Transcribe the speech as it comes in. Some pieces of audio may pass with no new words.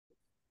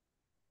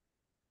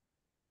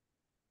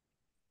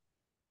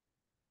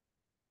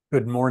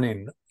Good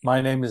morning.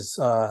 My name is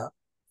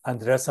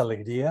Andres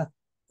Alegria,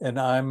 and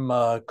I'm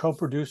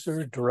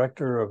co-producer,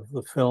 director of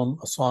the film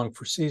A Song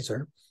for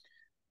Cesar.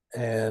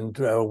 And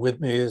with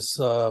me is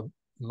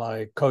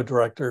my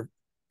co-director,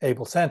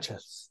 Abel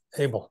Sanchez.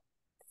 Abel.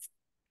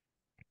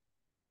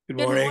 Good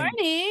Good morning.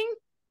 morning.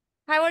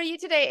 How are you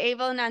today,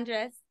 Abel and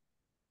Andres?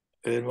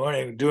 Good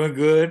morning. Doing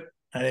good.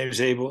 My name is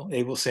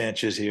Abel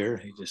Sanchez here.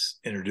 He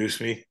just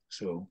introduced me.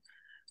 So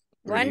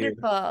we're here.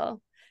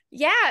 Wonderful.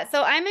 Yeah,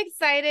 so I'm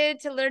excited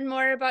to learn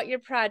more about your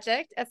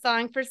project, A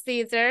Song for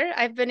Caesar.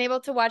 I've been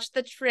able to watch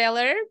the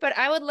trailer, but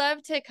I would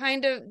love to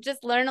kind of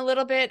just learn a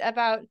little bit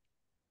about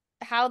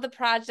how the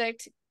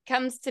project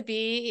comes to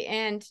be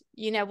and,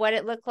 what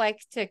it looked like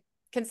to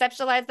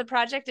conceptualize the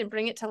project and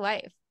bring it to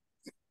life.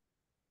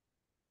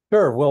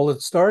 Sure. Well,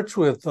 it starts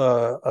with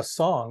a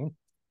song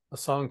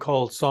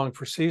called Song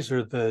for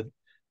Caesar that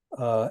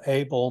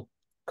Abel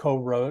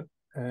co-wrote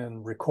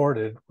and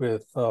recorded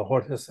with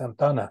Jorge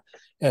Santana.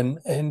 And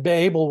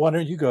Abel, why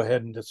don't you go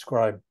ahead and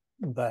describe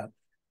that?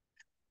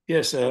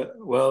 Yes.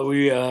 Well,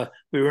 we were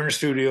in the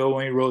studio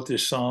when he wrote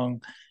this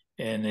song,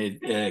 and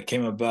it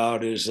came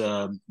about as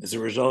a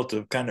result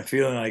of kind of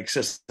feeling like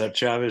Cesar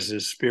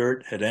Chavez's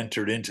spirit had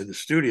entered into the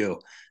studio,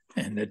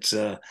 and it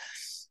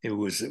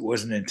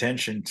was an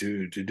intention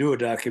to do a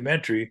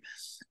documentary,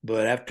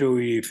 but after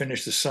we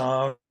finished the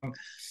song,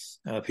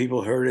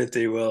 people heard it.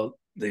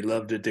 They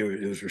loved it.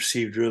 It was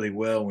received really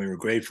well, and we were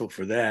grateful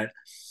for that.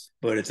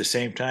 But at the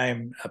same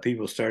time,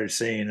 people started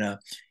saying,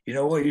 "You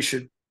know what? You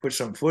should put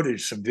some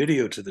footage, some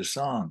video to the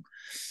song."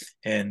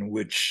 And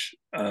which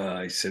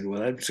I said, "Well,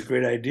 that's a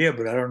great idea,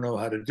 but I don't know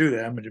how to do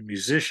that. I'm a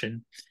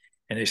musician."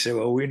 And they said,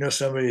 "Well, we know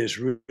somebody that's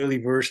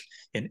really versed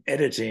in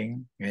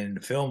editing in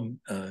the film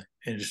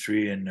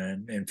industry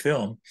and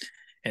film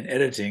and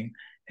editing."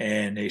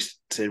 And they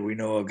said, "We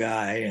know a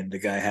guy," and the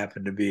guy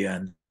happened to be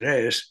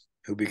Andres,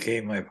 who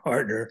became my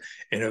partner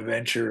in a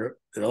venture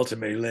that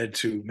ultimately led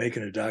to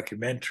making a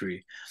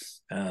documentary.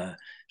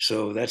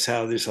 So that's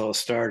how this all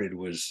started,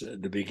 was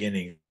the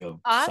beginning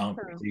of Song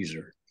for Awesome.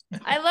 Caesar.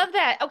 I love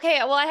that. Okay,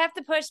 well, I have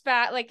to push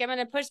back. Like, I'm going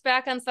to push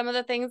back on some of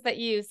the things that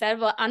you said.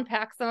 We'll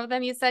unpack some of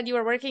them. You said you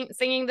were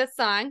singing this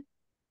song,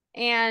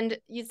 and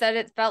you said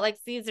it felt like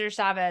Cesar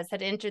Chavez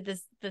had entered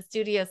the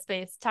studio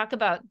space. Talk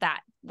about that.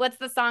 What's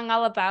the song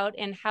all about,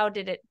 and how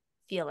did it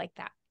feel like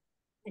that?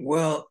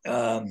 Well,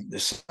 the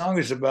song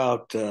is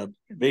about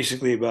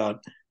basically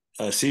about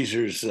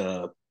Caesar's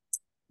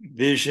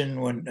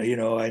vision when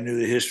I knew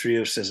the history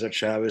of Cesar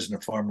Chavez and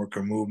the farm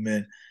worker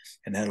movement,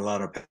 and had a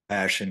lot of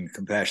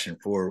compassion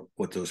for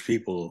what those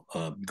people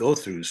go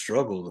through,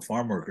 struggle, the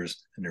farm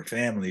workers and their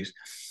families.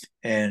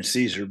 And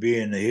Caesar,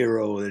 being the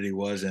hero that he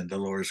was, and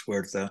Dolores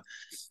Huerta,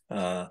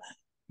 uh,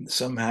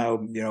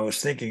 somehow, I was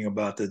thinking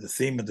about the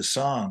theme of the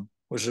song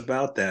was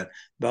about that,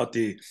 about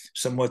the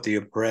somewhat the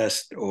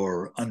oppressed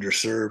or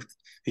underserved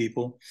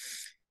people,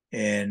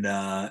 and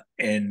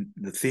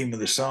the theme of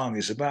the song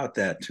is about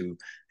that, to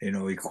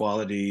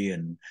equality,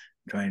 and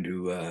trying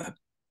to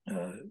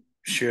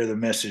share the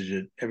message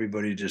that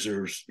everybody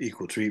deserves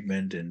equal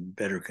treatment and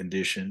better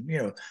condition,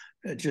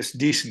 just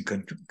decent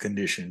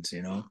conditions,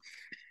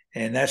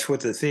 and that's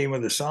what the theme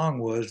of the song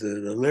was,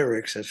 the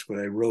lyrics. That's what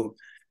I wrote,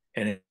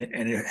 and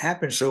it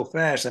happened so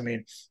fast. I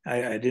mean,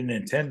 I didn't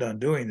intend on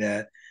doing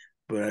that,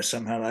 but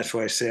somehow, that's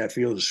why I say I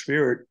feel the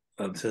spirit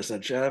of Cesar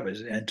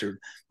Chavez entered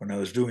when I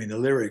was doing the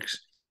lyrics,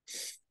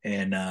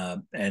 and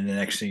the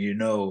next thing you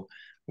know,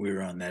 we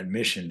were on that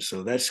mission.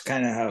 So that's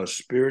kind of how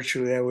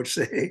spiritually, I would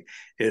say,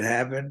 it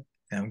happened.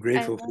 I'm I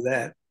grateful for love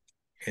that.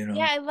 that.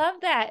 Yeah, I love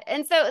that.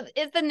 And so,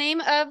 is the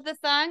name of the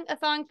song A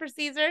Song for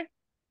Caesar?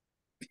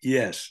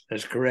 Yes,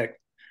 that's correct.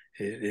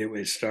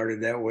 It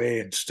started that way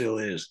and still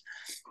is.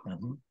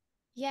 Mhm.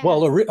 Yeah.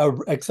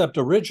 Well, except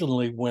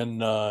originally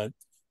when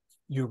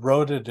you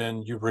wrote it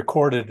and you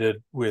recorded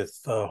it with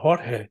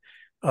Jorge,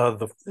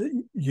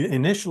 you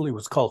initially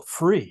was called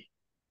Free.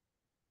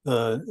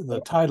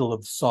 The title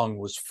of the song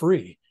was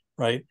Free,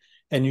 right?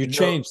 And you No,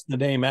 changed the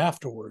name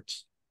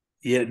afterwards.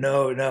 yeah,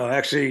 no.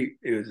 Actually,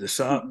 it was the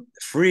song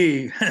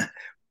 "Free"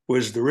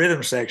 was the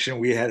rhythm section.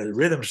 We had a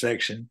rhythm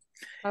section,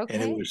 and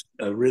it Okay. was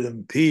a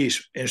rhythm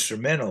piece,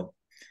 instrumental.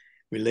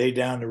 We laid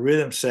down the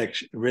rhythm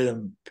section,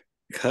 rhythm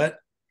cut,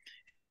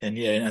 and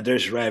yeah, and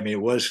there's right. I mean,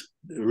 it was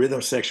the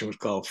rhythm section was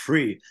called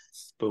Free,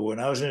 but when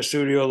I was in the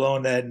studio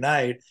alone that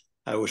night,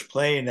 I was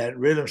playing that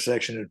rhythm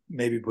section to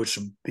maybe put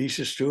some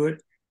pieces to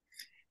it,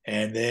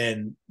 and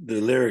then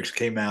the lyrics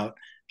came out.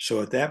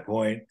 So at that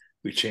point,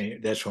 we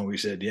changed. That's when we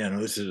said, "Yeah,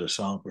 no, this is a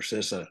song for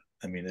Cesar."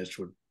 I mean, that's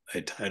what I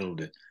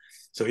titled it.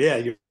 So yeah,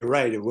 you're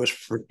right. It was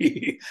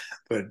free,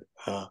 but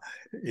uh,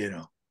 you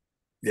know,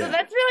 So yeah,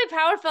 that's really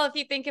powerful if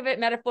you think of it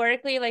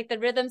metaphorically. Like the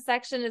rhythm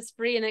section is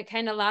free and it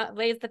kind of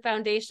lays the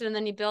foundation, and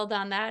then you build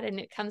on that and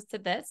it comes to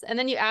this. And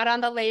then you add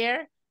on the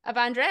layer of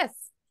Andres,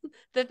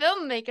 the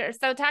filmmaker.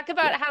 So talk yeah.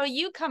 about how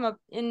you come up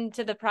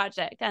into the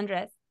project,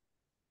 Andres.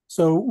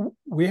 So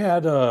we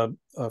had a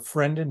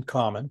friend in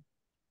common,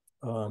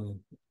 um,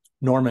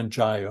 Norman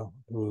Jayo,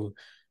 who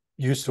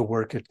used to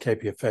work at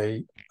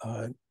KPFA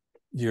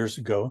years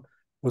ago.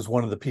 was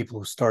one of the people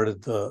who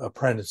started the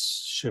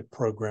apprenticeship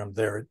program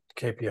there at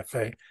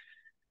KPFA.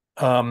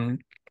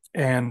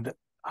 And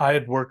I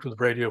had worked with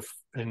radio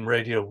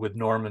with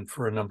Norman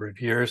for a number of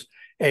years.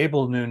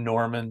 Abel knew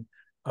Norman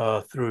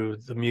through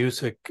the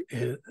music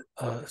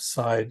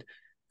side.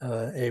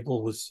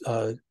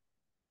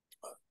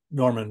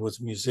 Norman was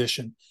a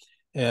musician,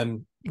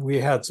 and we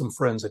had some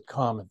friends in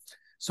common.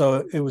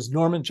 So it was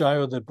Norman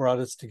Gio that brought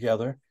us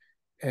together.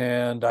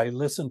 And I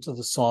listened to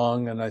the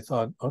song and I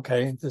thought,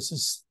 okay, this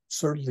is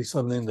certainly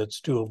something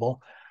that's doable.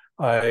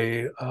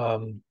 I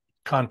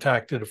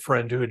contacted a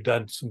friend who had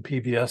done some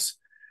PBS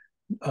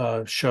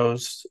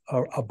shows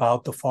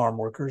about the farm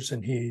workers,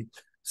 and he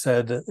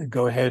said,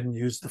 go ahead and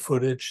use the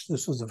footage.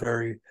 This was a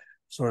very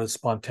sort of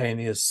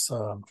spontaneous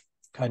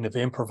kind of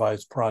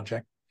improvised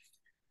project.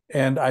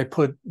 And I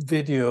put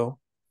video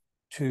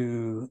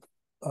to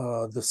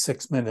the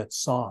 6-minute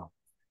song,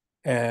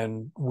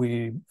 and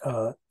we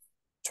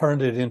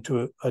turned it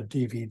into a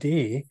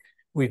DVD.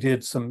 We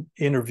did some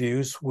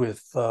interviews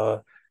with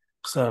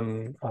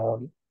some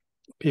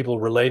people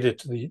related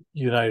to the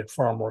United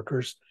Farm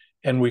Workers,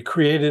 and we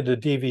created a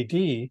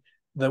DVD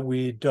that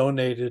we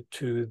donated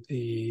to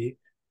the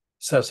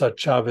Cesar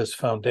Chavez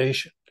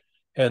Foundation,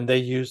 and they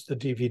used the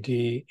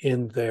DVD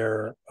in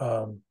their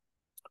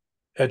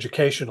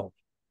educational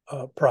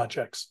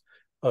projects,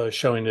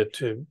 showing it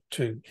to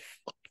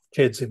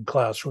kids in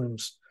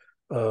classrooms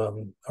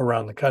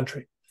around the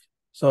country.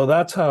 So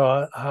that's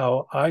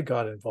how I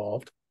got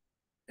involved.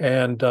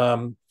 And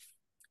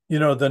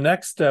the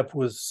next step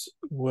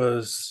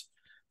was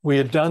we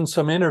had done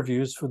some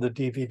interviews for the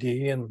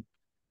DVD, and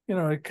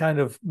it kind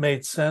of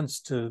made sense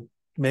to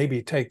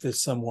maybe take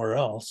this somewhere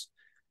else.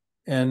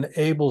 And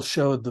Abel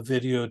showed the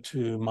video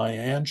to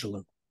Maya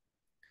Angelou,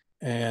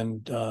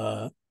 and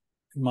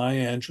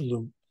Maya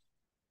Angelou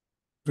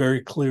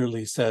very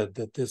clearly said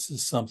that this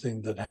is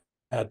something that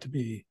had to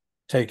be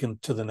taken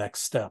to the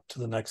next step, to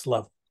the next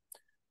level.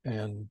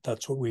 And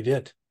that's what we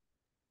did.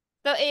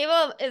 So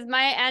Abel, is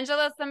Maya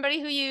Angelou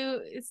somebody who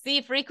you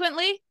see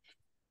frequently?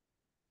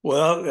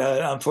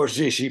 Well,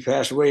 unfortunately, she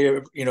passed away,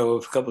 a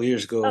couple of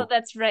years ago. Oh,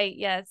 that's right.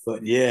 Yes.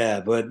 But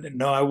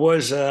no, I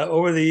was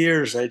over the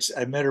years.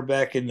 I met her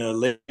back in the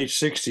late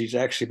 '60s,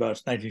 actually about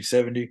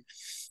 1970,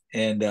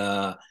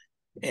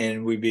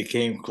 and we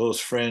became close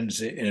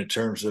friends in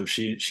terms of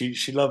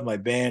she loved my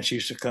band. She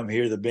used to come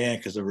hear the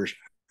band because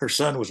her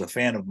son was a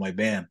fan of my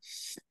band.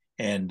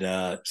 And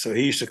so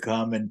he used to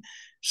come. And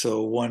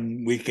so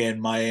one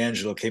weekend, Maya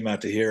Angelou came out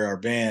to hear our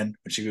band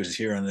when she was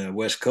here on the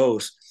West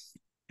Coast.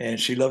 And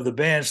she loved the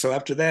band. So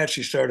after that,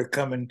 she started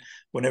coming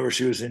whenever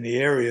she was in the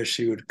area.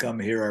 She would come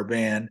hear our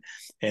band.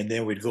 And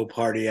then we'd go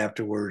party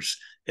afterwards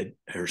at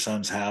her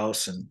son's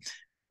house. And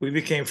we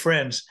became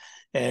friends.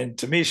 And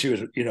to me, she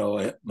was,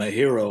 my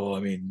hero. I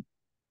mean,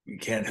 you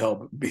can't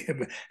help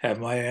have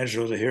Maya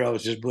Angelou as a hero. I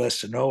was just blessed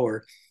to know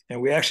her.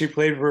 And we actually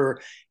played for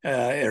her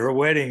at her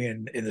wedding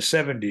in the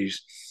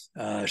 70s.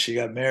 She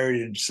got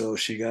married, and so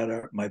she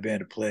got my band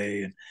to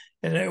play.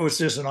 And it was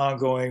just an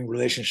ongoing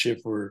relationship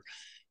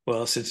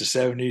since the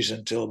 70s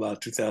until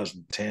about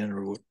 2010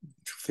 or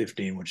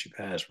 15 when she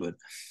passed. But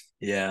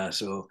yeah,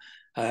 so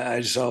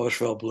I just always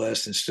felt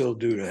blessed, and still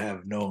do, to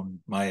have known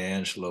Maya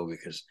Angelou,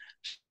 because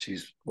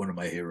she's one of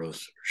my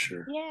heroes for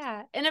sure.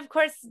 Yeah. And of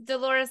course,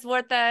 Dolores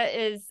Huerta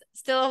is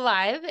still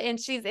alive and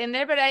she's in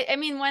there. But I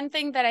mean, one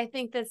thing that I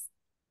think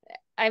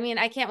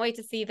I can't wait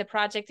to see the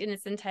project in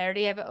its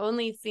entirety. I've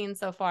only seen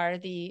so far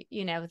the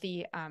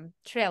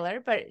trailer,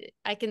 but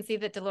I can see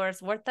that Dolores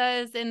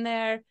Huerta is in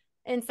there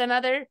and some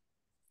other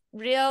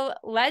real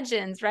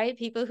legends, right?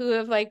 People who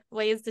have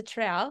blazed a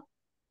trail.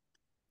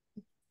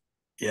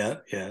 Yeah.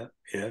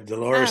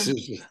 Dolores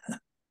is.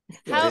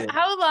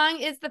 How long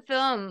is the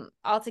film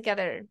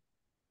altogether?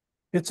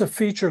 It's a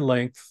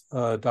feature-length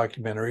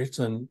documentary. It's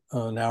an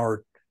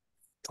hour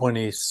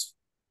 20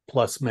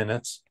 plus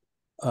minutes.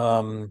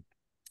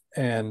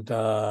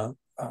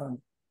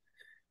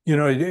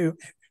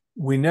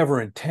 We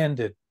never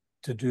intended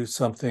to do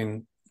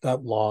something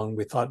that long.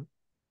 We thought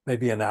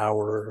maybe an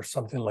hour or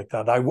something like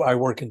that. I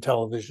work in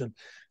television,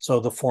 so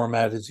the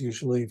format is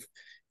usually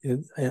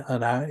in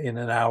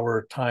an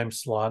hour time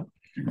slot,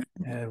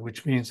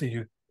 which means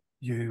that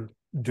you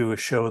do a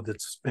show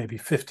that's maybe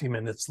 50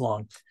 minutes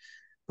long.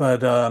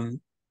 But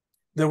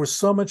there was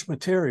so much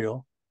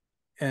material,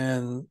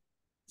 and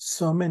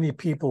so many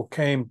people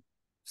came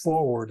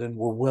forward and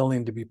were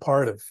willing to be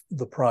part of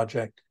the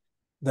project,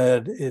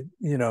 that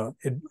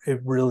it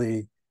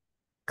really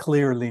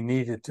clearly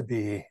needed to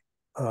be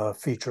a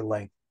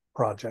feature-length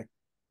project.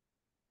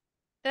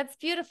 That's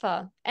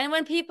beautiful. And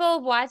when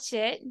people watch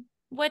it,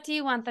 what do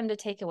you want them to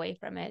take away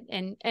from it?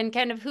 And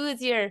kind of who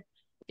is your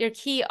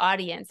key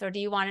audience, or do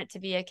you want it to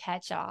be a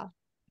catch-all?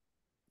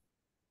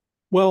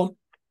 Well,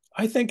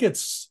 I think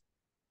it's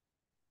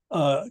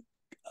on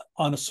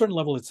a certain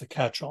level, it's a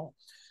catch-all.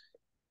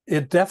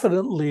 It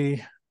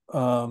definitely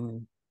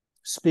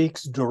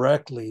speaks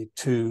directly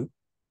to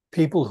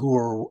people who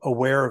are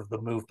aware of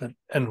the movement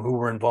and who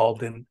were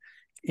involved in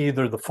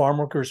either the farm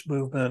workers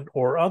movement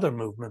or other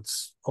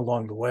movements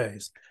along the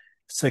ways.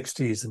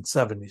 60s and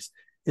 70s.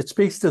 It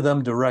speaks to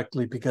them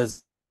directly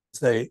because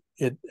it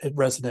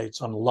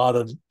resonates on a lot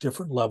of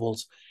different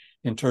levels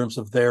in terms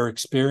of their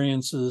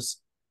experiences,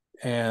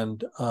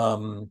 and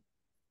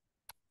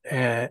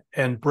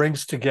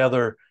brings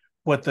together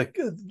what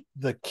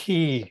the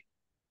key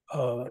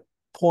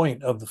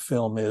point of the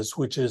film is,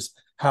 which is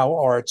how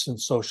arts and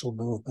social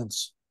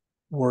movements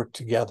work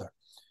together.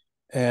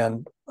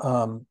 And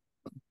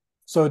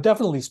so it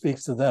definitely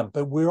speaks to them.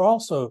 But we're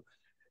also,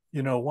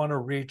 want to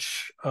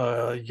reach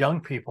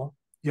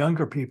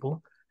younger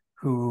people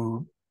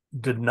who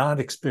did not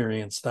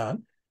experience that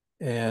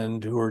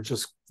and who are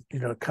just,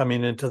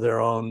 coming into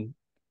their own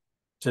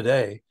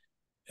today.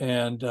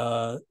 And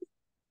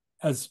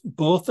as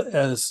both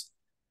as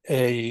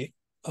a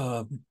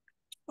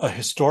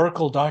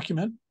historical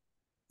document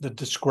that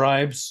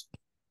describes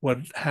what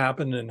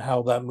happened and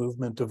how that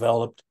movement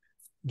developed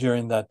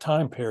during that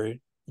time period,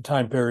 a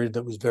time period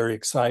that was very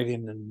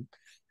exciting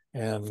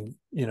and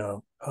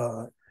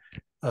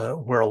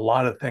where a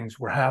lot of things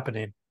were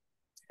happening,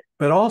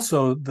 but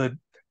also that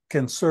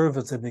can serve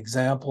as an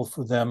example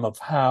for them of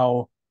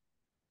how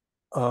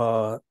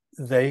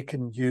they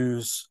can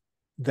use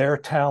their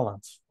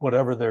talents,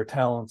 whatever their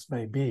talents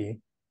may be,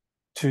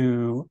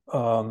 to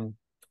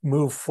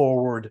move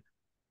forward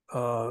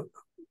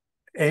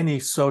any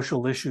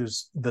social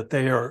issues that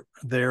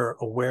they're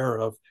aware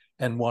of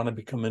and want to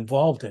become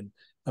involved in.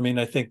 I mean,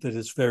 I think that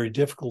it's very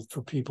difficult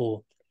for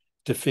people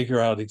to figure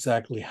out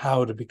exactly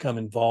how to become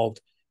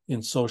involved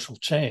in social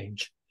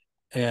change.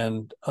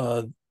 And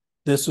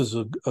this is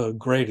a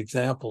great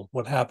example.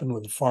 What happened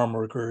with the farm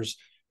workers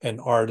and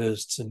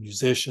artists and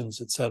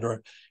musicians, et cetera,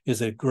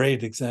 is a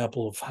great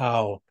example of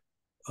how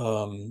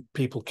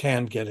people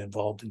can get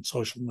involved in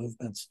social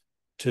movements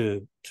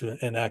to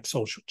enact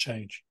social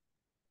change.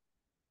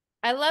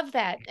 I love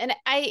that. And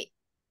I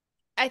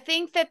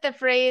think that the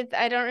phrase,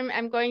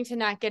 I'm going to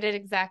not get it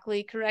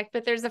exactly correct,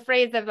 but there's a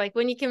phrase of like,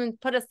 when you can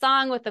put a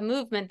song with a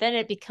movement, then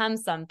it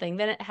becomes something,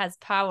 then it has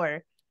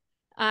power.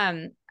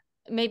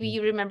 Maybe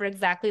you remember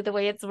exactly the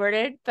way it's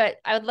worded, but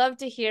I would love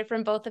to hear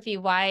from both of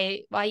you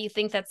why you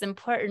think that's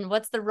important.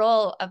 What's the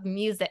role of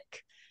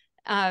music?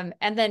 And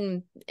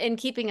then in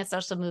keeping a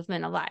social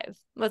movement alive?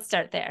 Let's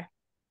start there.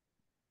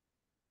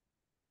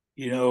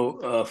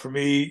 For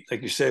me,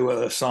 like you say, with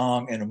a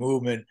song and a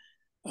movement,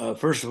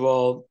 first of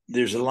all,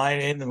 there's a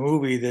line in the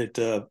movie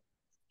that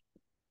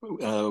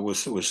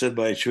was said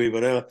by Chuy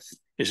Varela.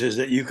 It says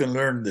that you can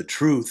learn the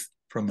truth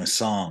from a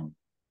song.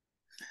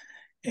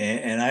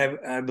 And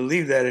I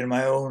believe that in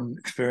my own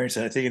experience,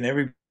 and I think in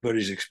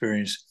everybody's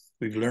experience,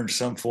 we've learned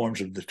some forms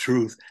of the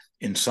truth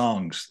in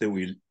songs that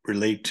we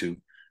relate to,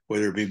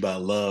 whether it be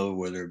about love,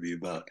 whether it be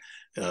about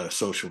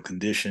social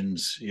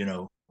conditions,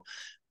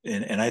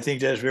 And I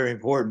think that's very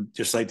important,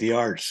 just like the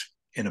arts.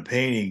 In a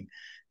painting,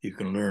 you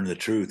can learn the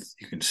truth.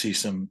 You can see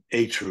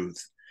a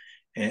truth.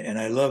 And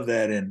I love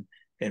that.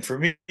 And for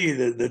me,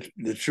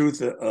 the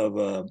truth of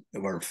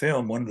our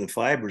film, one of the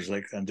fibers,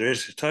 like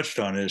Andres touched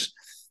on,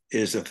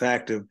 is the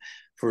fact of,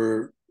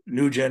 for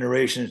new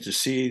generations to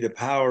see the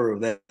power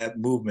of that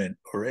movement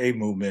or a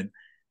movement,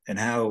 and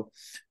how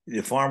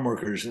the farm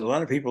workers, a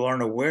lot of people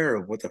aren't aware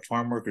of what the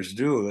farm workers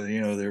do.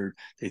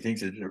 They think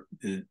that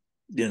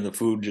the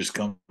food just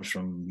comes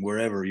from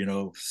wherever,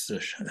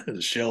 the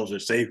shelves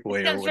at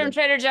Safeway. It comes from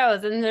Trader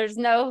Joe's, and there's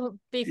no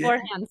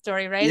beforehand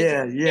story, right?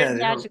 Yeah,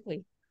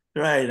 magically.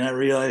 Right, not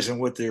realizing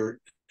what they're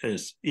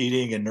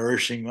eating and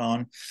nourishing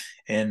on,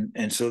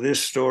 and so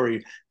this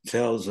story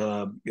tells.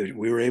 We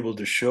were able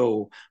to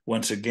show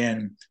once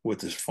again what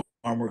the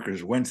farm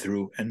workers went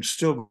through and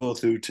still go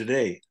through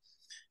today.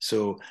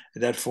 So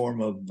that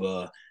form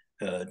of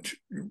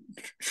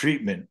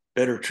treatment,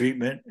 better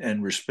treatment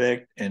and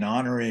respect and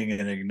honoring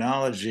and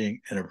acknowledging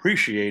and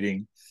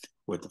appreciating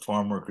what the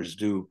farm workers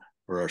do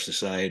for our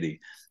society.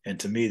 And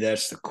to me,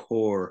 that's the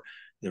core,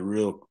 the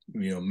real,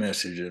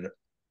 message that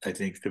I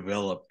think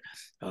developed,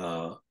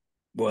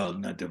 well,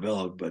 not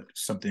developed, but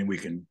something we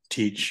can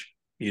teach,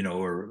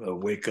 or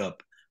wake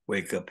up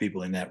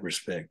people in that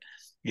respect,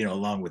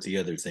 along with the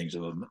other things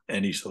of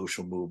any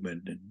social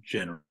movement and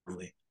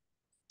generally.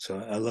 So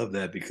I love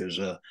that because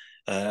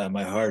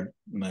my heart,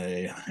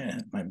 my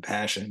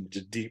passion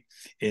is deep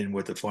in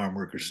what the farm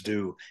workers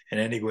do, and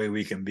any way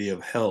we can be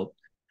of help,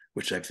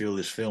 which I feel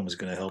this film is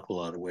going to help a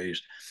lot of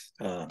ways.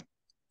 I'm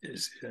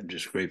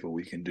just grateful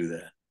we can do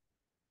that.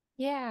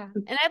 Yeah,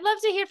 and I'd love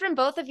to hear from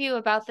both of you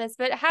about this.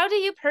 But how do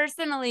you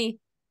personally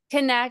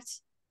connect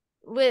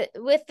with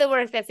the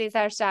work that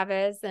Cesar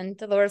Chavez and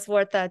Dolores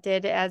Huerta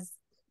did as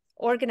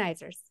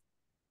organizers?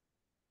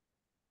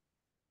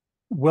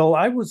 Well,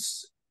 I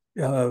was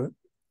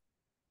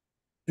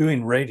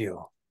doing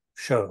radio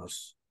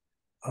shows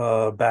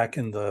back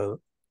in the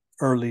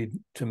early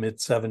to mid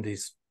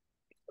 70s.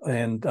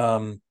 And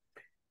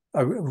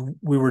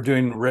we were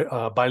doing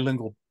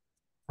bilingual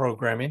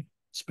programming,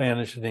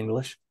 Spanish and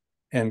English,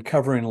 and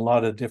covering a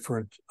lot of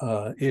different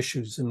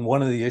issues. And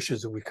one of the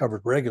issues that we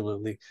covered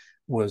regularly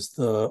was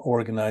the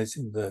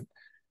organizing that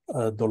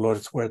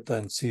Dolores Huerta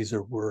and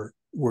Cesar were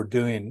were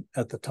doing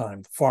at the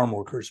time, the farm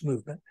workers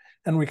movement.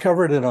 And we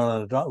covered it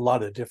on a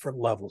lot of different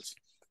levels.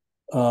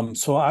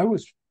 So I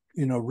was,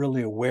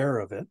 really aware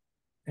of it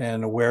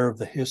and aware of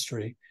the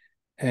history,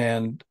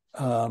 and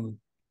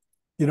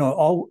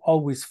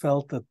always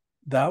felt that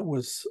that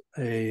was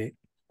a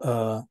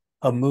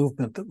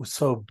movement that was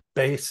so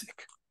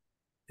basic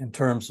in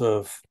terms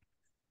of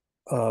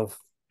the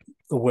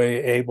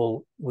way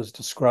Abel was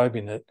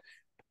describing it,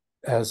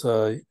 as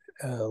a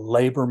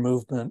labor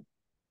movement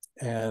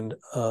and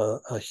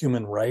a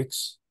human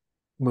rights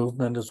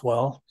movement as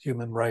well,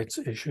 human rights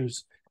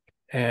issues,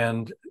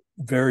 and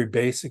very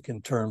basic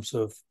in terms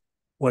of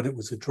what it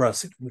was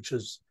addressing, which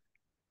is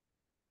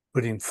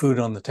putting food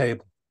on the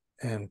table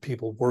and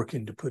people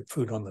working to put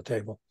food on the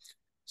table.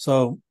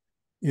 So,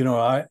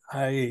 I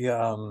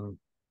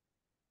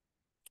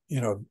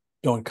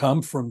don't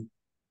come from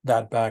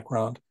that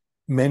background.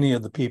 Many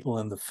of the people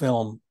in the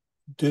film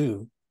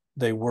do.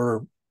 They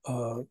were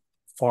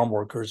farm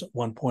workers at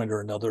one point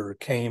or another, or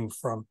came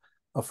from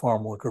a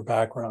farm worker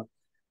background.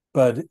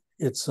 But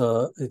it's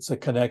a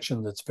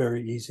connection that's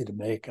very easy to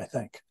make, I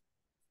think.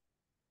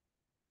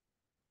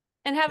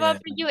 And how about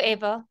for you,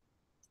 Abel?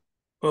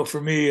 Well, for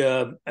me,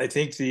 I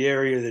think the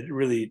area that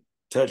really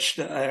touched,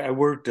 I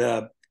worked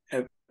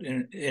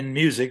in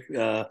music.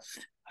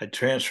 I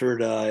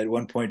transferred at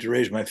one point to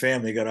raise my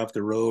family, got off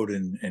the road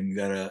and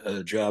got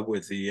a job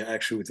with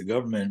the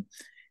government,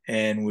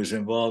 and was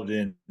involved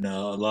in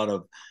a lot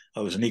of, I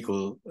was an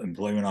equal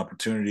employment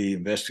opportunity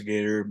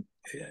investigator,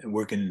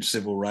 working in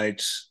civil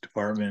rights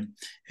department.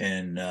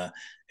 And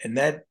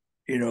that,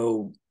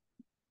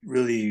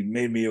 really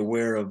made me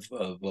aware of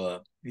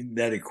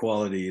that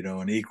equality,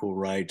 and equal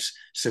rights,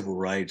 civil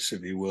rights,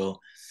 if you will.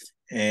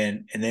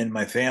 And then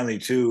my family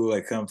too.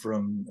 I come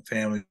from a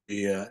family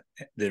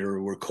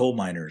were coal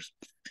miners,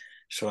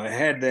 so I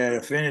had that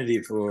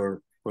affinity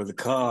for the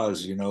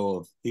cause,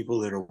 of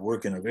people that are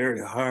working a very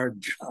hard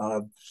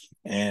job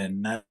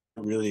and not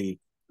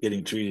really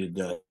getting treated,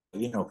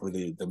 for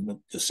the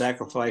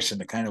sacrifice and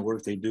the kind of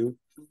work they do.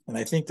 And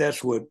I think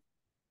that's what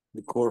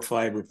the core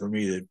fiber for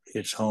me that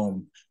hits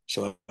home.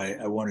 So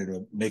I wanted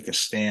to make a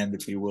stand,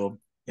 if you will.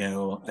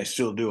 I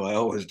still do. I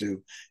always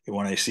do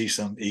when I see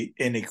some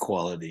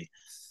inequality,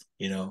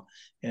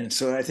 And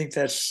so I think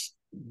that's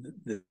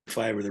the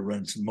fiber that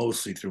runs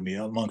mostly through me,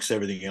 amongst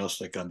everything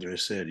else, like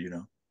Andres said,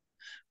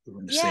 We're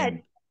in the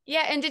same.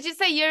 Yeah. And did you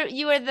say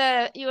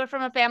you were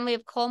from a family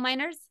of coal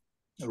miners?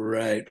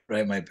 Right.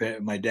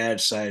 My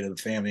dad's side of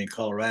the family in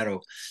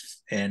Colorado,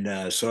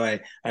 and so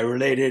I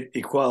related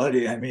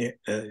equality. I mean,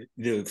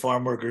 the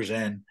farm workers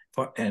and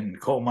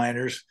coal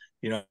miners.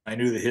 I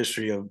knew the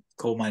history of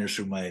coal miners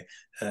through my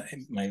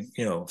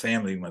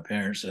family, my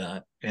parents,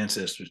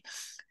 ancestors,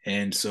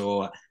 and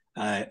so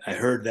I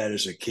heard that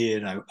as a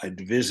kid. I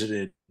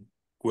visited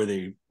where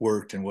they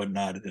worked and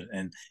whatnot,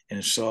 and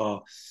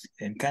saw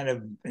and kind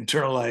of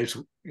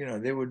internalized.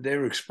 They would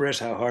express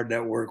how hard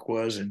that work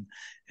was, and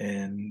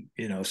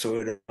so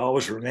it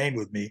always remained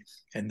with me.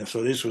 And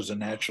so this was a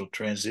natural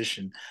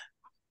transition.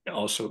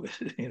 Also,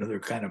 they're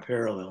kind of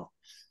parallel.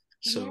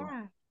 So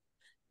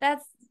yeah,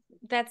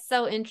 that's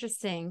so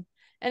interesting.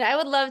 And I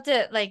would love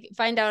to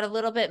find out a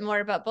little bit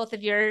more about both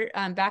of your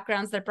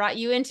backgrounds that brought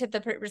you into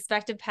the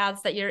respective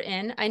paths that you're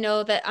in. I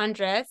know that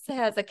Andres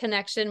has a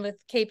connection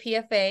with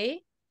KPFA,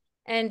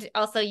 and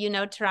also,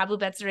 Tarabu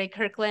Betzere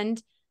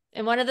Kirkland.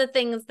 And one of the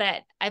things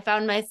that I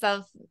found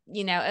myself,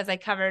 as I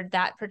covered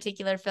that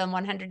particular film,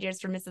 100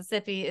 Years from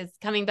Mississippi, is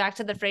coming back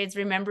to the phrase,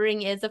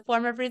 remembering is a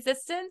form of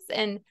resistance.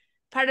 And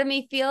part of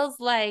me feels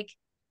like,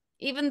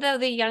 even though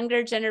the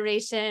younger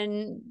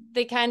generation,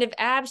 they kind of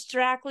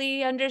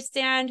abstractly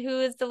understand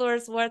who is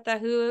Dolores Huerta,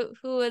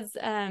 who is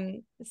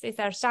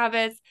Cesar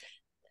Chavez,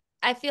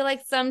 I feel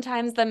like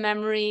sometimes the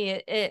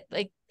memory,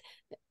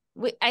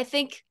 I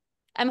think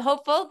I'm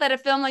hopeful that a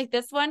film like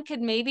this one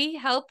could maybe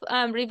help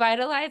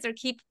revitalize or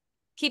keep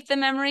the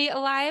memory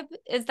alive.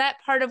 Is that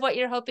part of what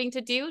you're hoping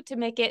to do, to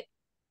make it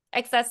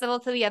accessible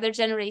to the other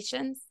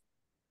generations?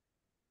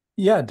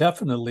 Yeah,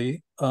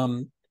 definitely.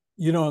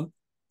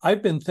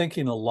 I've been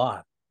thinking a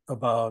lot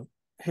about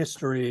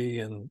history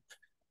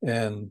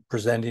and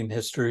presenting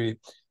history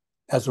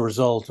as a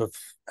result of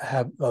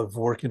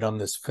working on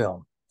this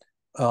film,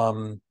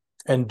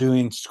 and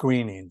doing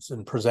screenings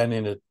and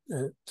presenting it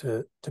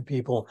to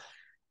people,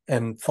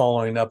 and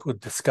following up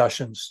with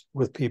discussions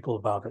with people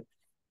about it.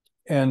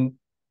 And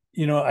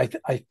I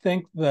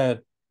think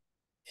that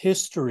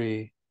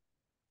history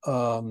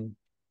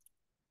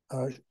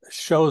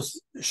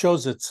shows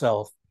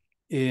itself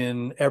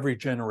in every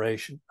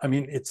generation. I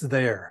mean, it's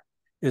there.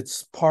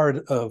 It's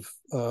part of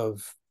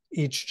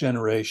each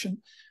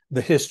generation,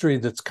 the history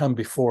that's come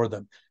before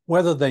them,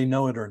 whether they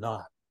know it or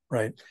not,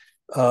 right?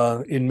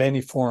 In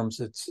many forms,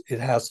 it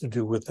has to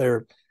do with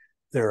their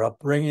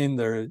upbringing,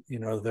 their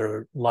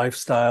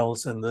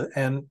lifestyles,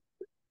 and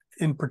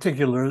in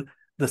particular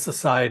the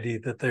society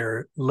that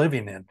they're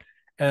living in.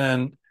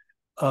 And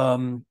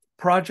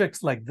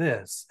projects like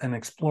this and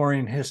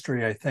exploring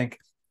history, I think,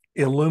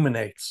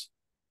 illuminates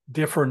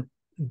different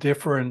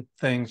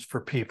things for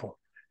people.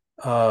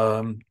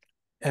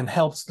 and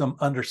helps them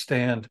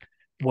understand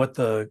what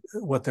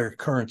their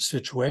current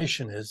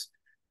situation is,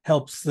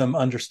 helps them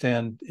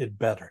understand it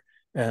better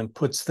and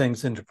puts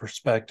things into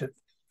perspective.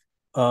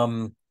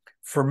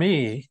 For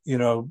me,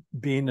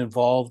 being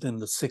involved in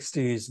the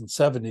 60s and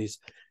 70s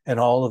and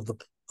all of the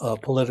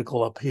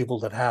political upheaval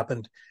that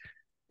happened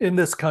in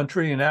this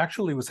country and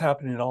actually was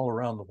happening all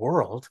around the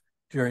world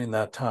during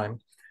that time.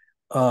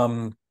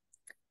 When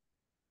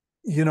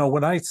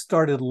I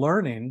started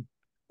learning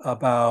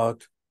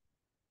about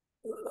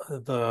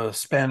the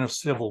Spanish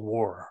Civil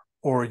War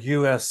or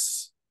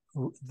the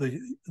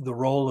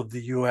role of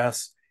the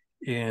U.S.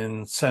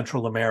 in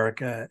Central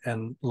America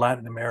and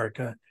Latin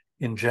America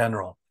in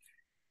general,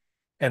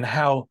 and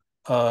how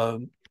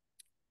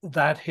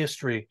that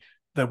history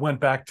that went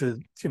back to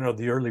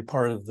the early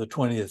part of the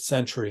 20th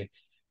century,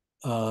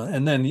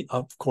 and then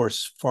of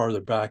course farther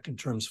back in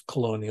terms of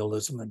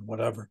colonialism and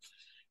whatever.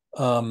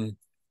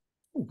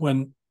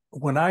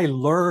 When I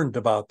learned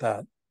about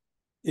that,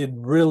 it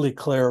really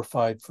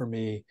clarified for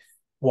me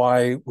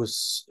why it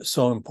was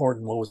so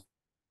important what was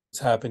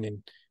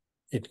happening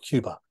in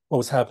Cuba, what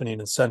was happening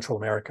in Central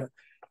America,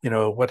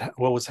 what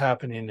was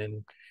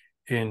happening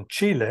in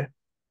Chile,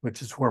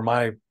 which is where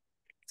my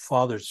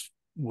father's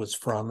was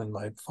from and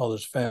my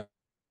father's family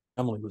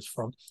was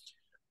from.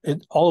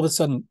 It all of a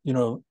sudden,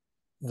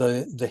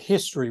 the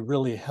history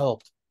really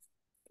helped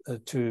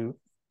for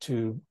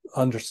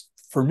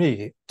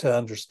me to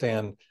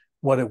understand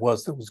what it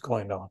was that was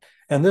going on.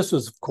 And this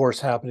was, of course,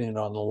 happening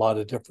on a lot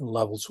of different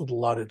levels with a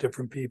lot of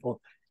different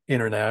people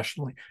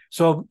internationally.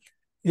 So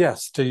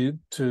yes, to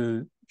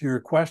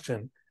your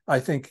question,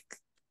 I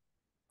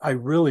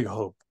really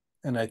hope,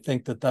 and I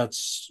think that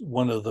that's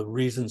one of the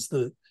reasons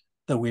that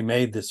we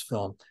made this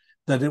film,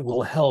 that it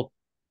will help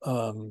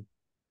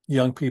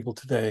young people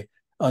today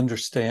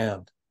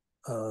understand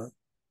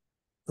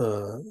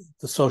the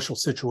social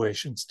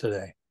situations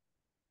today.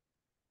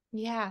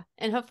 Yeah,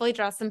 and hopefully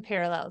draw some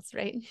parallels,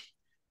 right?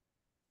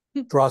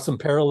 Draw some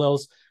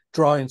parallels,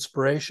 draw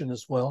inspiration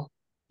as well.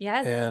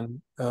 Yes.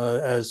 And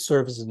as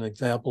serve as an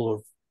example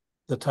of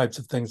the types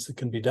of things that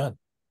can be done.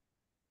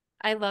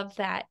 I love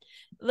that.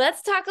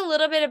 Let's talk a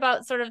little bit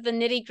about sort of the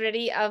nitty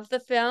gritty of the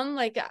film.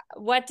 Like,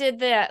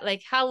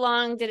 how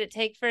long did it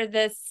take for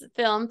this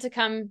film to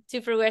come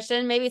to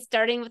fruition? Maybe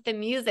starting with the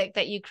music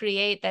that you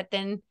create that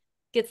then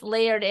gets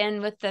layered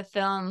in with the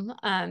film.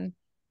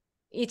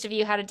 Each of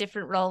you had a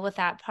different role with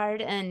that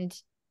part, and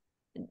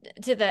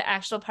to the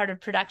actual part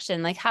of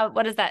production. Like,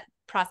 what does that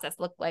process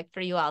look like for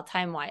you all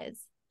time-wise?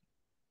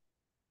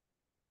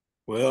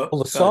 Well,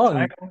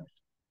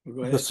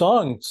 the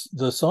song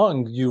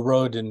you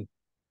wrote in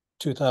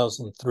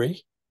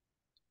 2003.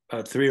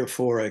 3 or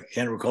 4, I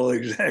can't recall the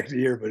exact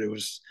year, but it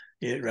was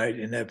right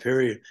in that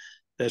period.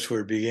 That's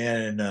where it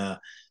began. And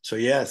so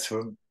you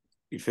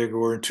figure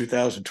we're in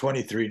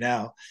 2023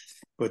 now,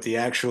 but the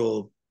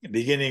actual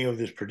beginning of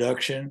this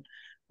production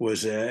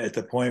was at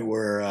the point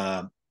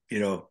where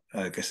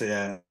like I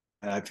said,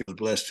 I feel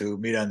blessed to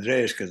meet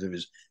Andres because of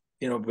his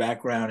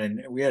background,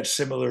 and we had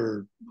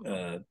similar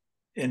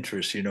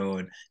interests,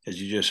 and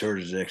as you just heard,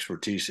 his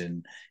expertise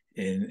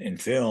in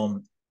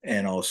film,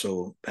 and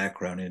also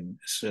background in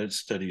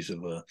studies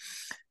of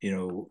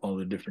all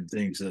the different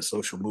things,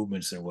 social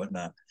movements and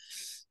whatnot,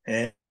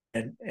 and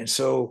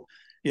so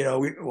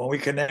when we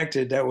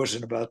connected, that was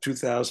in about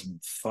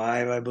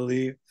 2005, I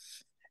believe,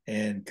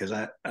 and because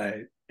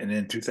and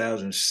then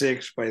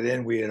 2006, by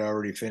then we had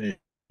already finished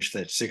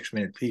that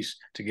 6-minute piece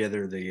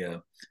together,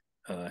 the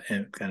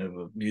and kind of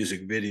a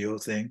music video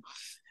thing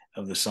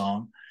of the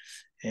song.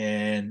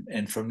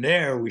 And from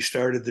there, we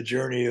started the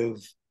journey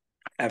of,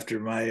 after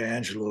Maya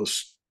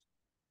Angelou's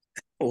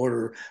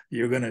order,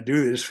 you're going to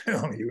do this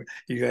film.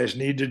 You guys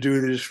need to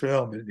do this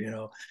film,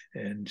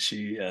 and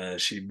she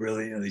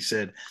brilliantly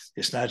said,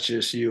 it's not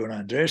just you and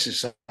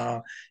Andres'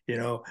 song,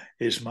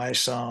 it's my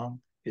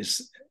song.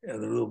 It's the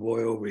little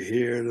boy over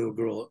here, little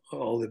girl,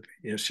 all the,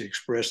 she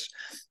expressed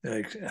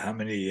like how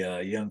many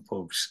young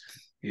folks,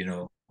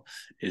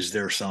 is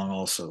their song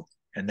also.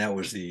 And that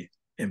was the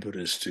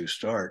impetus to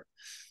start.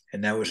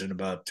 And that was in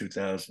about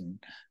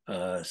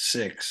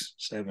 2006,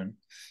 7.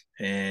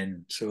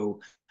 And so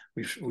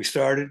we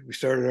started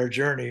our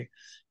journey,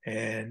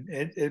 and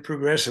it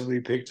progressively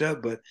picked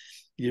up. But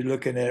you're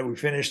looking at, we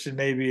finished it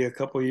maybe a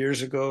couple of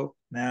years ago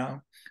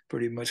now,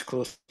 pretty much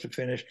close to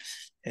finish.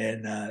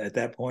 And at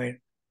that point,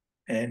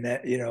 and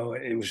that,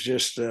 it was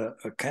just a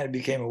kind of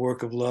became a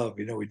work of love.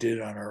 We did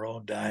it on our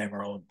own dime,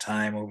 our own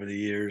time over the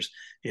years,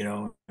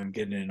 and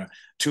getting in a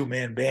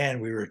 2-man band.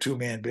 We were a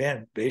 2-man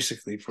band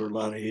basically for a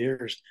lot of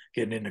years,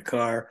 getting in the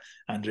car.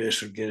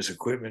 Andres would get his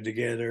equipment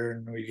together,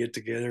 and we get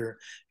together,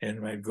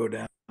 and I'd go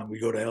down, we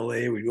go to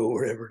LA, we go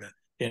wherever to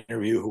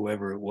interview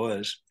whoever it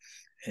was.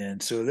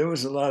 And so there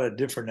was a lot of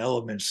different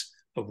elements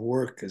of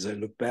work as I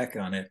look back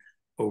on it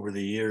over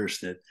the years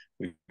that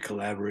we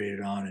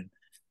collaborated on,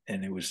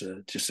 and it was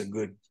just a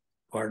good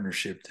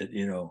partnership that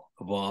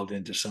evolved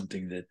into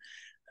something that,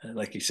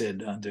 like you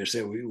said, Andres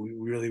said, we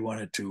really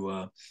wanted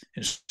to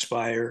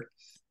inspire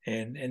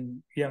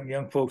and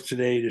young folks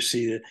today to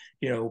see that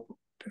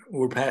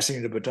we're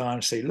passing the baton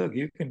and say, look,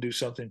 you can do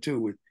something too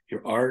with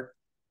your art,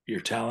 your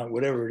talent,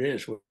 whatever it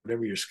is,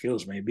 whatever your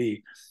skills may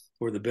be,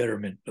 for the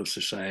betterment of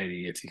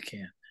society if you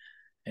can.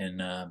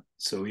 And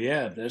so,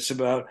 yeah, that's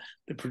about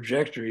the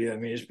trajectory. I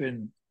mean, it's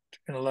been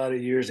a lot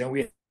of years,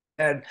 and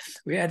had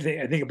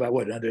I think about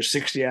what, under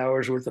 60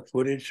 hours worth of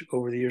footage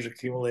over the years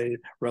accumulated,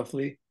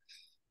 roughly.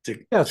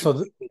 Yeah.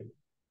 So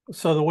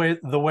the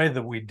way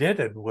that we did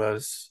it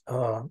was,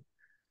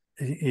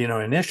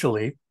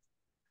 initially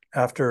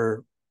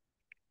after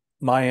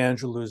Maya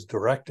Angelou's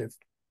directive,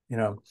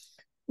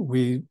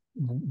 we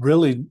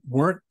really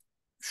weren't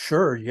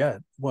sure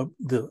yet what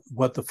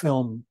the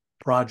film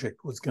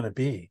project was going to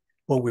be,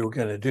 what we were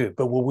going to do.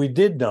 But what we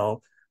did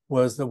know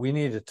was that we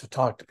needed to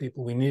talk to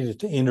people. We needed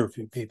to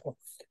interview people.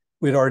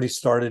 We'd already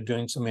started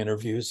doing some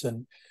interviews.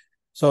 And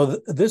so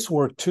this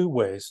worked two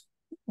ways.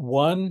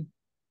 One,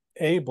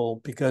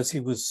 Abel, because he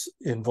was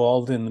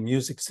involved in the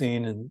music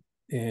scene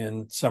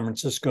in San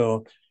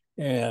Francisco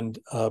and,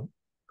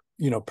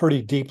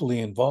 pretty deeply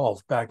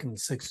involved back in the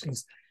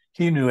 60s,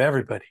 he knew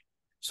everybody.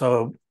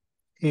 So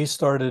he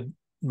started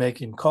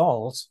making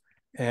calls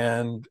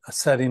and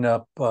setting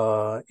up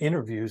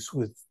interviews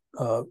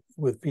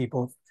with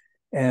people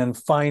and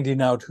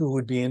finding out who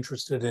would be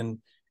interested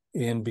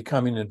in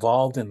becoming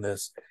involved in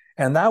this.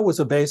 And that was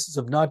a basis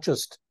of not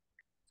just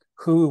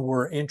who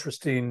were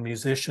interesting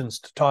musicians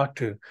to talk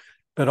to,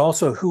 but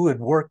also who had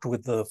worked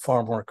with the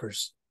farm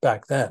workers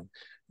back then.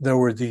 There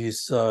were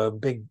these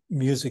big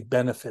music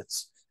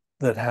benefits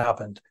that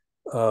happened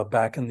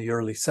back in the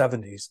early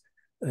 70s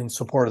in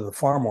support of the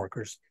farm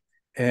workers.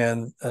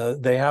 And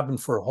they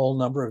happened for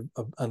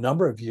a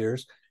number of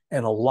years,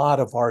 and a lot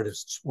of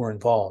artists were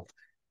involved.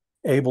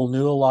 Abel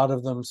knew a lot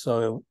of them,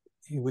 so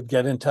he would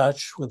get in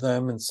touch with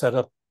them and set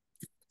up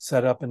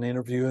an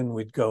interview, and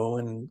we'd go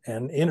and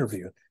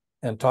interview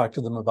and talk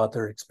to them about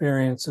their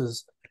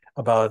experiences,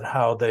 about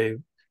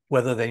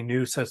whether they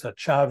knew Cesar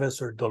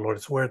Chavez or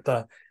Dolores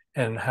Huerta,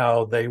 and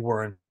how they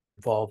were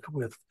involved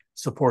with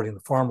supporting the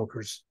farm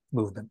workers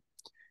movement.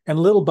 And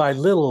little by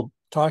little,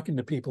 talking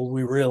to people,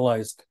 we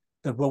realized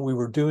that what we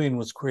were doing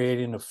was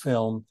creating a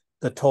film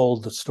that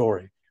told the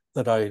story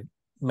that I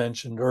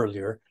mentioned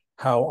earlier,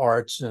 how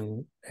arts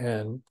and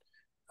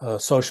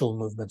social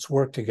movements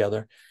work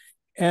together,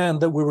 and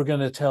that we were going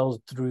to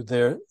tell through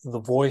the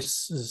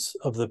voices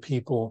of the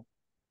people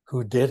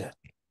who did it,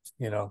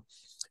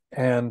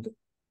 And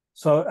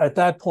so at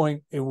that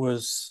point, it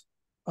was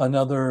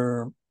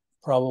another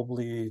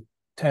probably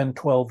 10,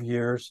 12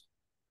 years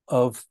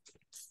of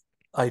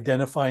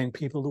identifying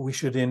people that we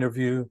should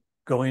interview,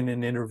 going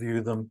and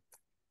interview them,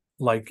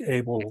 like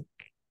Abel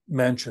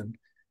mentioned,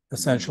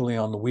 essentially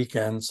on the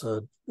weekends,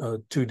 a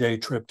 2-day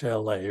trip to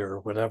LA or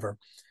whatever,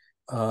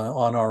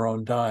 on our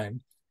own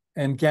dime,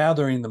 and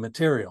gathering the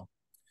material.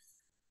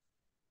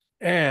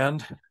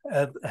 And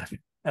at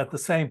the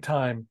same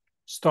time,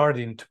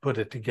 starting to put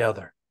it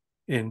together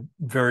in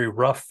very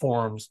rough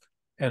forms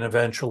and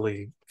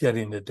eventually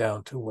getting it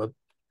down to what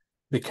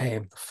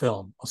became the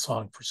film, A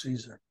Song for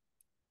Cesar.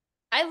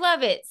 I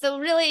love it. So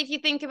really, if you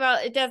think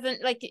about it,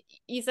 doesn't, like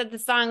you said, the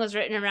song was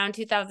written around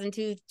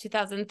 2002,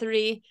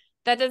 2003.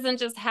 That doesn't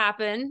just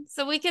happen.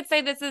 So we could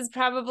say this is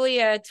probably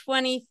a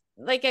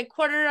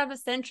quarter of a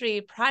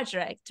century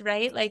project,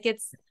 right? Like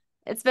it's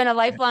been a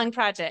lifelong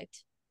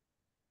project.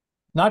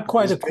 Not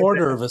quite a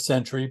quarter of a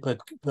century, but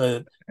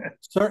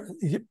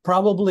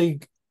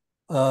probably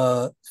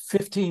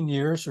 15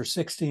 years or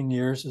 16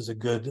 years is a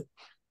good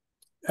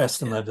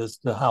estimate as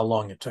to how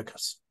long it took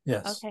us.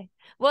 Yes. Okay.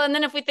 Well, and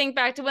then if we think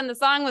back to when the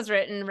song was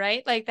written,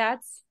 right? Like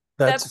that's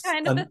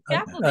kind of the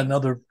scaffolding.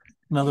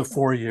 Another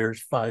 4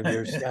 years, 5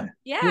 years. Yeah.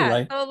 Yeah.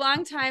 Right. So a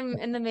long time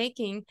in the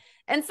making.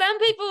 And some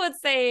people would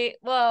say,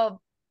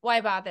 well,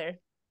 why bother?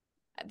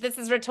 This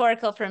is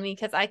rhetorical for me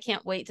because I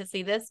can't wait to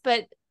see this,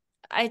 but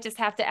I just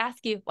have to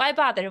ask you, why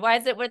bother? Why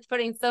is it worth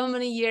putting so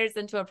many years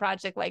into a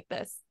project like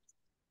this?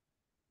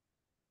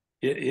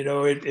 It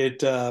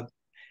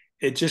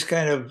just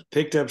kind of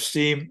picked up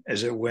steam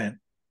as it went,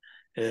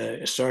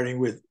 starting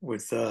with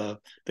the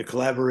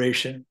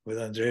collaboration with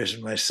Andreas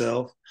and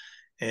myself,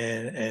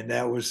 and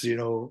that was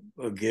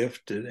a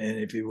gift, and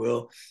if you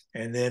will,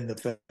 and then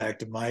the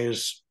fact of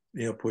Maya's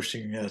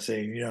pushing,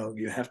 saying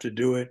you have to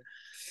do it,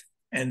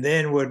 and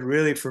then what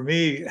really for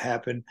me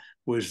happened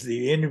was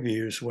the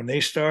interviews when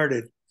they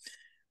started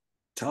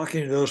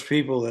talking to those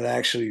people that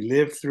actually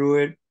lived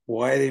through it,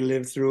 why they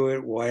lived through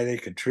it, why they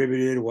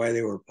contributed, why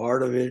they were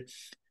part of it.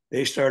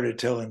 They started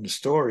telling the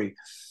story.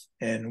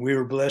 And we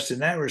were blessed in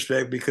that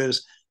respect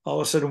because all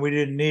of a sudden we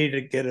didn't need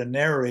to get a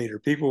narrator.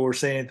 People were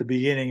saying at the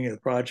beginning of the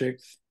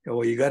project,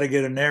 well, you got to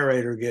get a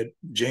narrator, get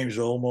James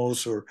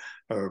Olmos or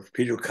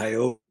Peter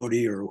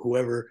Coyote or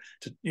whoever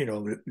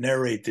to,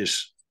 narrate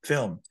this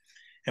film.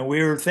 And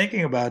we were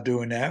thinking about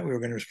doing that. We were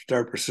going to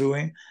start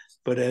pursuing.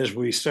 But as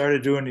we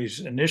started doing these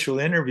initial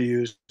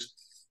interviews,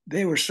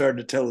 they were starting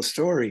to tell the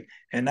story,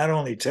 and not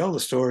only tell the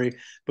story,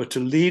 but to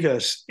lead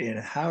us in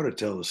how to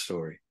tell the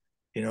story.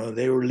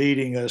 They were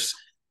leading us.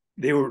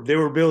 They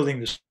were building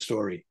the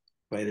story,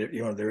 by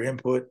their, their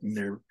input and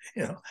their,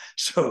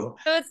 so.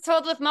 So it's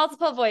told with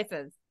multiple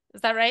voices.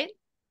 Is that right?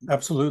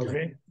 Absolutely.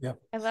 Okay. Yeah.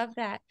 I love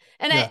that.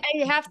 And Yeah.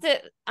 I have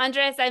to,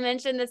 Andres, I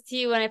mentioned this to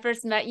you when I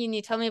first met you and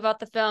you told me about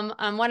the film.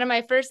 One of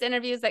my first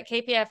interviews at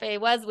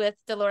KPFA was with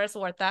Dolores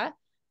Huerta.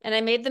 And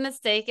I made the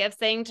mistake of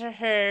saying to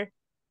her,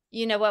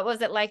 what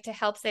was it like to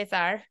help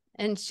Cesar?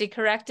 And she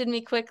corrected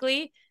me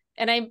quickly.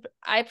 And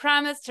I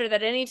promised her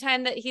that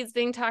anytime that he's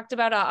being talked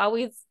about, I'll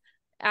always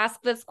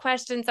ask this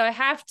question. So I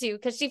have to,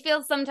 because she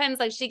feels sometimes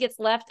like she gets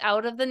left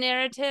out of the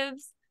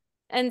narratives.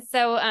 And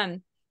so,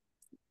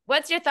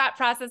 what's your thought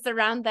process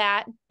around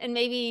that? And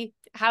maybe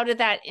how did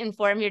that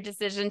inform your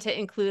decision to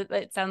include,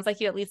 it sounds like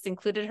you at least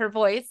included her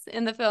voice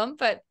in the film,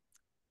 but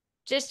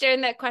just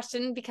sharing that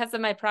question because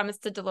of my promise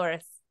to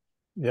Dolores.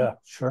 Yeah,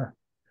 sure.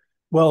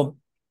 Well,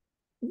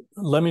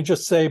 let me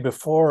just say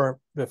before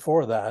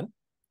that,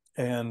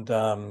 and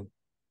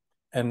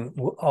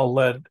I'll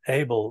let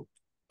Abel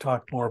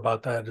talk more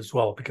about that as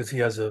well, because he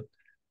has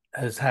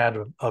had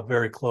a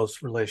very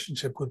close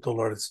relationship with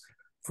Dolores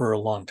for a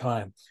long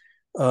time.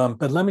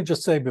 But let me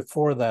just say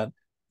before that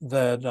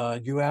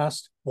you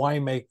asked why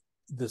make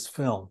this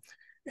film,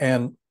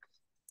 and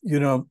we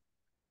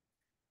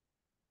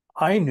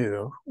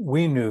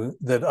knew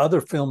that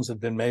other films had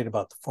been made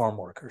about the farm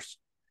workers,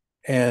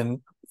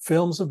 and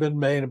films have been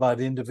made about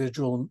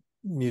individual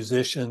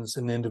musicians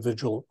and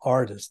individual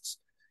artists,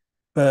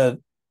 but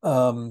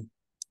the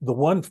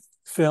one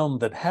film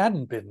that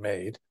hadn't been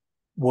made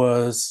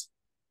was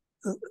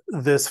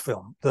this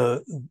film,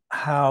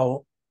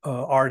 how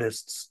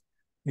artists,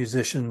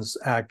 musicians,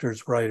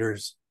 actors,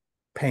 writers,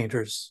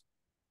 painters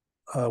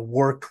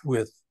worked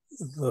with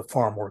the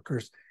farm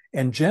workers,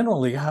 and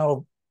generally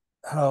how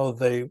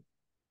they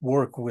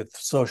work with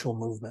social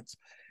movements.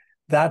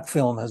 That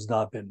film has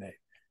not been made.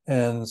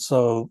 And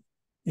so,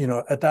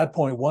 at that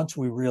point, once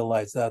we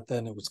realized that,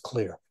 then it was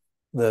clear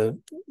that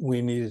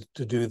we needed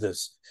to do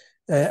this.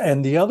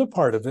 And the other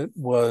part of it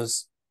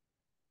was,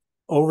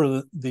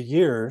 over the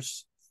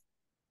years,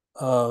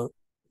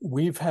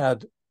 we've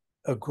had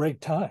a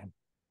great time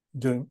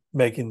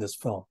making this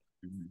film.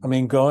 I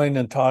mean, going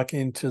and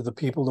talking to the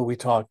people that we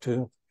talked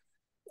to,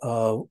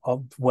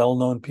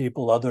 well-known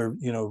people, other,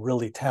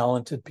 really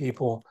talented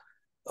people,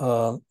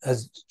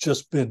 has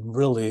just been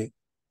really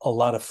a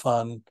lot of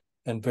fun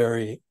and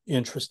very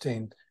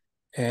interesting.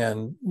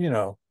 And,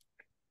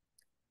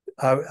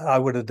 I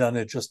would have done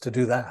it just to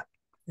do that,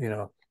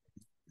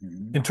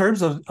 Mm-hmm. In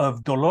terms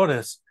of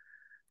Dolores,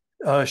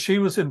 she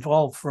was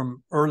involved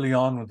from early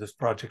on with this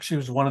project. She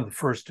was one of the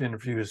first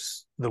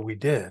interviews that we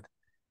did.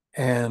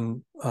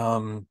 And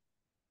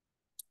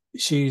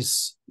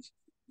she's,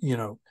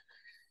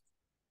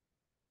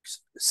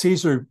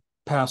 Cesar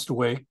passed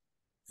away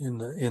in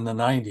the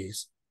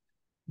 90s.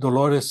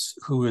 Dolores,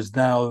 who is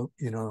now,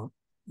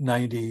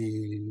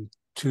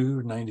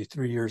 92,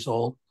 93 years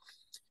old,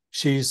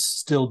 she's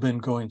still been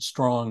going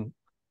strong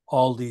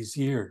all these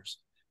years,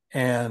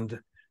 and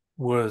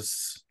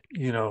was,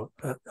 a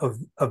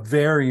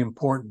very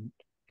important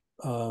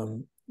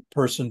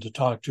person to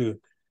talk to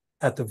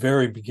at the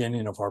very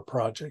beginning of our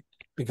project,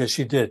 because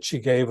she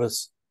gave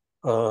us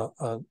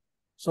a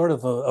sort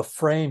of a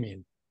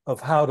framing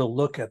of how to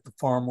look at the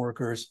farm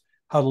workers,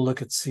 how to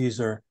look at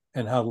Cesar,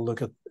 and how to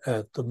look at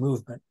the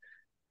movement.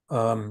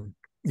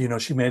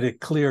 She made it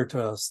clear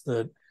to us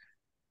that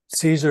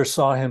Cesar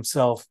saw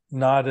himself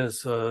not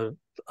as a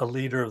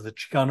leader of the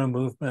Chicano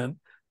movement,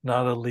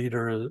 not a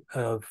leader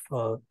of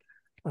the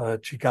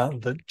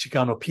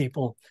Chicano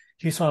people.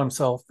 He saw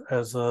himself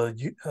as a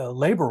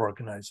labor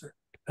organizer,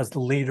 as the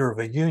leader of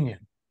a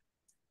union.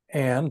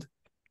 And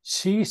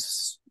she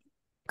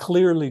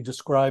clearly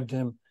described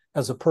him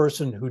as a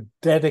person who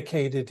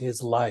dedicated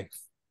his life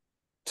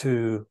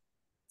to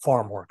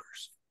farm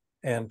workers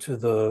and to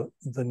the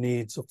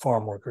needs of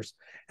farm workers.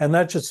 And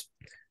that just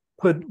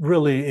put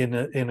really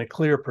in a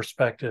clear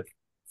perspective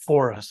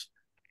for us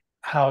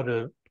how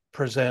to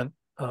present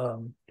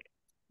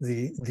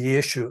the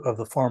issue of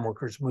the farm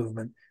workers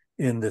movement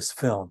in this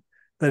film.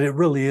 That it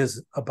really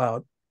is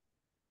about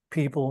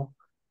people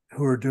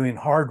who are doing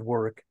hard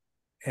work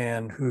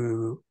and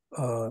who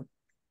are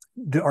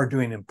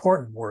doing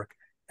important work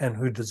and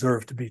who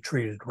deserve to be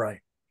treated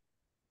right.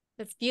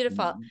 That's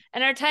beautiful.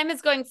 And our time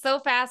is going so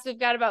fast. We've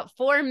got about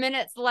 4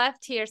 minutes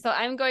left here. So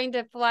I'm going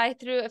to fly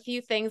through a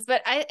few things.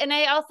 But I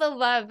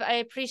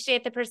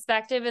appreciate the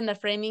perspective and the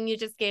framing you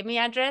just gave me,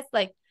 Andres.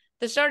 Like,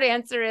 the short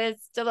answer is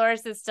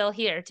Dolores is still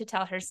here to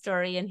tell her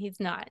story, and he's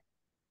not.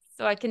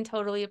 So I can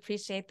totally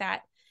appreciate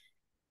that.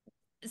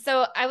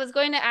 So I was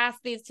going to ask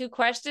these two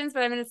questions,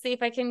 but I'm going to see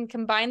if I can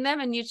combine them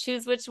and you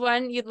choose which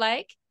one you'd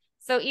like.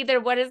 So either,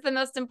 what is the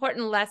most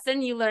important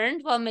lesson you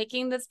learned while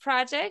making this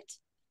project?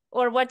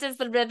 Or what does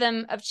the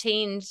rhythm of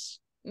change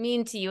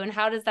mean to you, and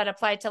how does that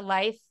apply to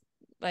life?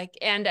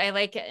 And I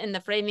like in the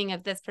framing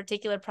of this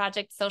particular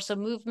project, social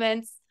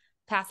movements,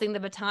 passing the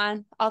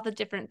baton, all the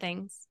different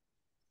things.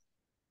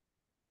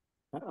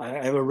 I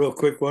have a real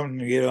quick one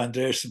to give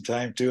Andres some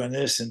time too on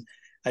this. And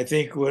I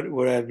think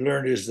what I've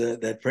learned is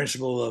that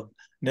principle of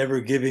never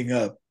giving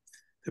up.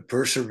 the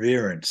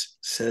perseverance,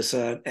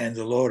 Cesar and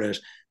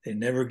Dolores, they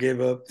never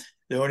give up.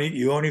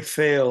 You only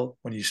fail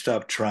when you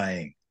stop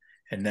trying.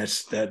 And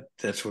that's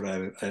what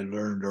I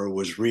learned, or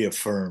was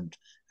reaffirmed.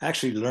 I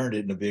actually learned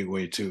it in a big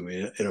way too.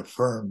 It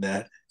affirmed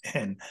that,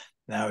 and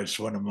now it's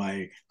one of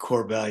my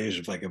core values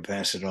if I can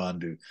pass it on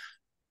to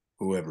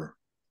whoever.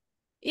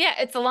 Yeah,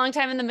 it's a long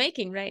time in the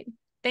making, right?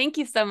 Thank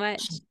you so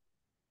much.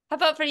 How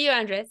about for you,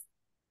 Andres?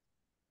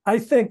 I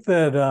think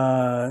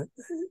that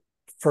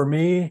for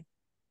me,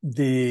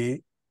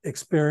 the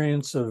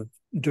experience of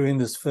doing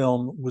this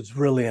film was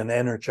really an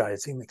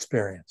energizing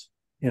experience.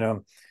 You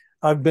know,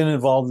 I've been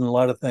involved in a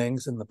lot of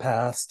things in the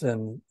past,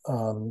 and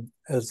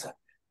as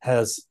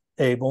has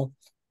Abel,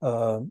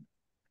 but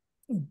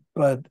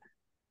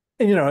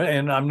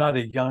and I'm not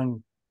a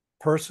young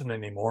person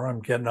anymore. I'm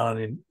getting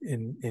on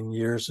in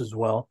years as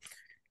well.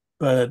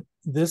 But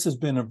this has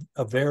been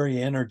a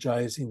very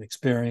energizing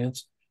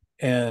experience,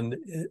 and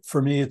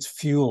for me, it's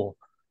fuel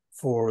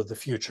for the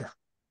future.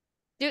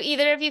 Do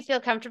either of you feel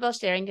comfortable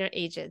sharing your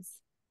ages?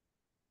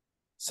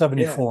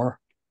 74.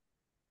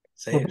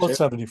 Yeah. We're both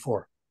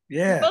 74.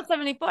 Yeah. You're both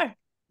 74.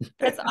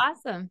 That's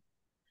awesome.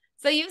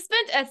 So you've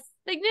spent a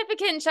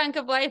significant chunk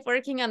of life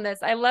working on this.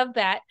 I love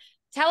that.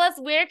 Tell us,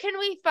 where can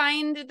we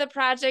find the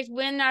project?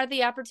 When are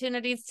the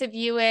opportunities to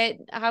view it?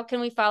 How can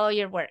we follow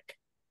your work?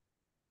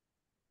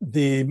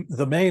 The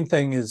main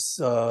thing is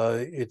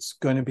it's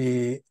going to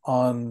be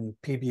on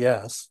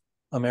PBS,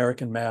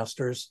 American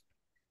Masters,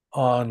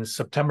 on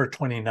September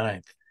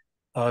 29th.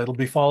 It'll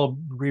be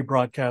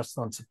rebroadcast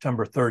on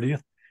September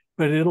 30th,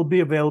 but it'll be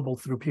available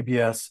through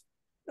PBS,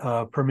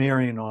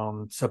 premiering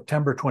on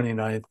September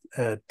 29th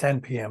at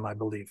 10 p.m., I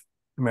believe,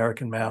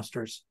 American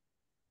Masters.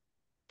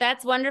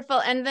 That's wonderful.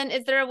 And then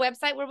is there a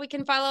website where we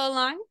can follow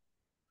along?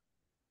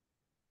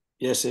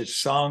 Yes,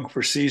 it's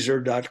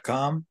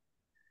songforcesar.com.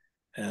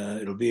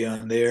 It'll be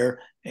on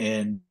there,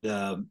 and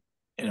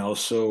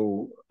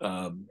also,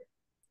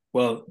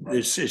 well,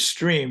 it's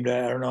streamed.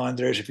 I don't know,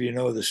 Andres, if you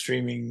know the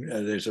streaming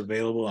that's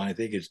available. I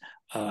think it's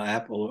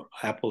Apple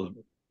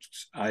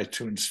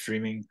iTunes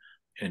streaming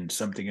and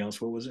something else.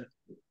 What was it?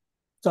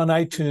 It's on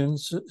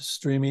iTunes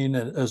streaming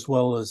as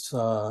well as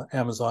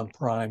Amazon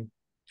Prime.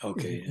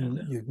 Okay,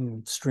 you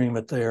can stream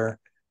it there.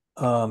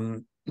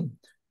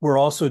 We're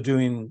also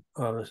doing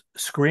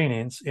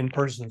screenings,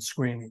 in-person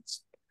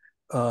screenings.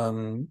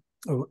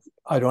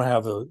 I don't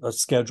have a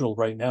schedule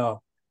right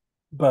now,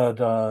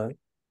 but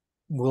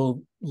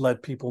we'll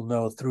let people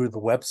know through the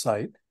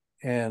website,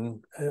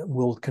 and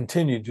we'll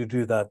continue to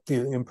do that.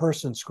 The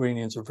in-person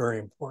screenings are very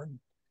important.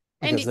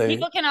 And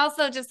people can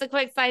also, just a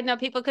quick side note,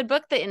 people could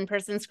book the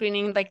in-person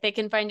screening. Like, they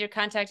can find your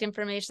contact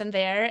information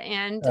there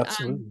and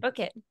book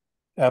it.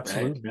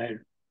 Absolutely. Right.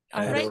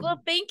 All right.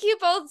 Well, thank you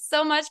both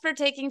so much for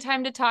taking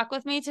time to talk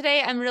with me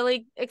today. I'm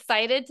really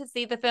excited to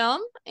see the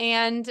film,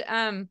 and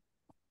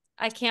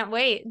I can't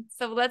wait.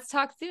 So let's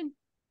talk soon.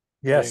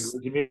 Yes.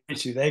 Good to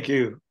meet you. Thank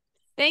you.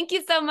 Thank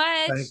you so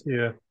much. Thank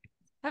you.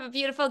 Have a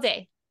beautiful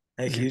day.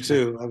 Thank you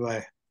too.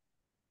 Bye-bye.